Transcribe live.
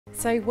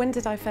So when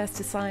did I first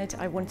decide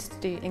I wanted to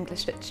do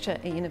English literature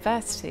at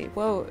university?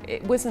 Well,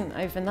 it wasn't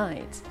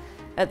overnight.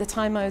 At the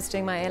time I was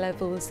doing my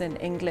A-levels in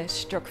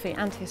English, geography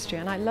and history,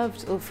 and I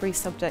loved all three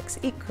subjects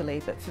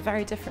equally, but for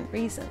very different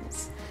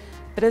reasons.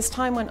 But as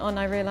time went on,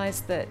 I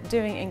realised that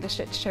doing English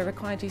literature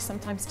required you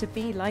sometimes to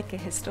be like a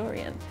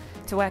historian,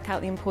 to work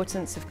out the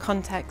importance of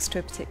context to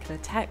a particular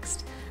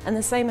text, and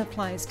the same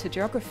applies to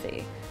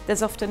geography.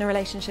 There's often a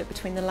relationship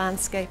between the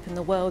landscape and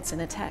the worlds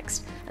in a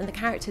text and the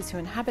characters who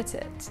inhabit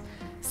it.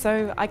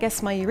 So I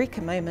guess my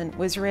eureka moment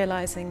was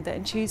realising that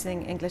in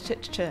choosing English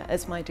literature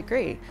as my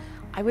degree,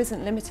 I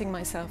wasn't limiting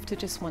myself to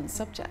just one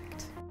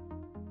subject.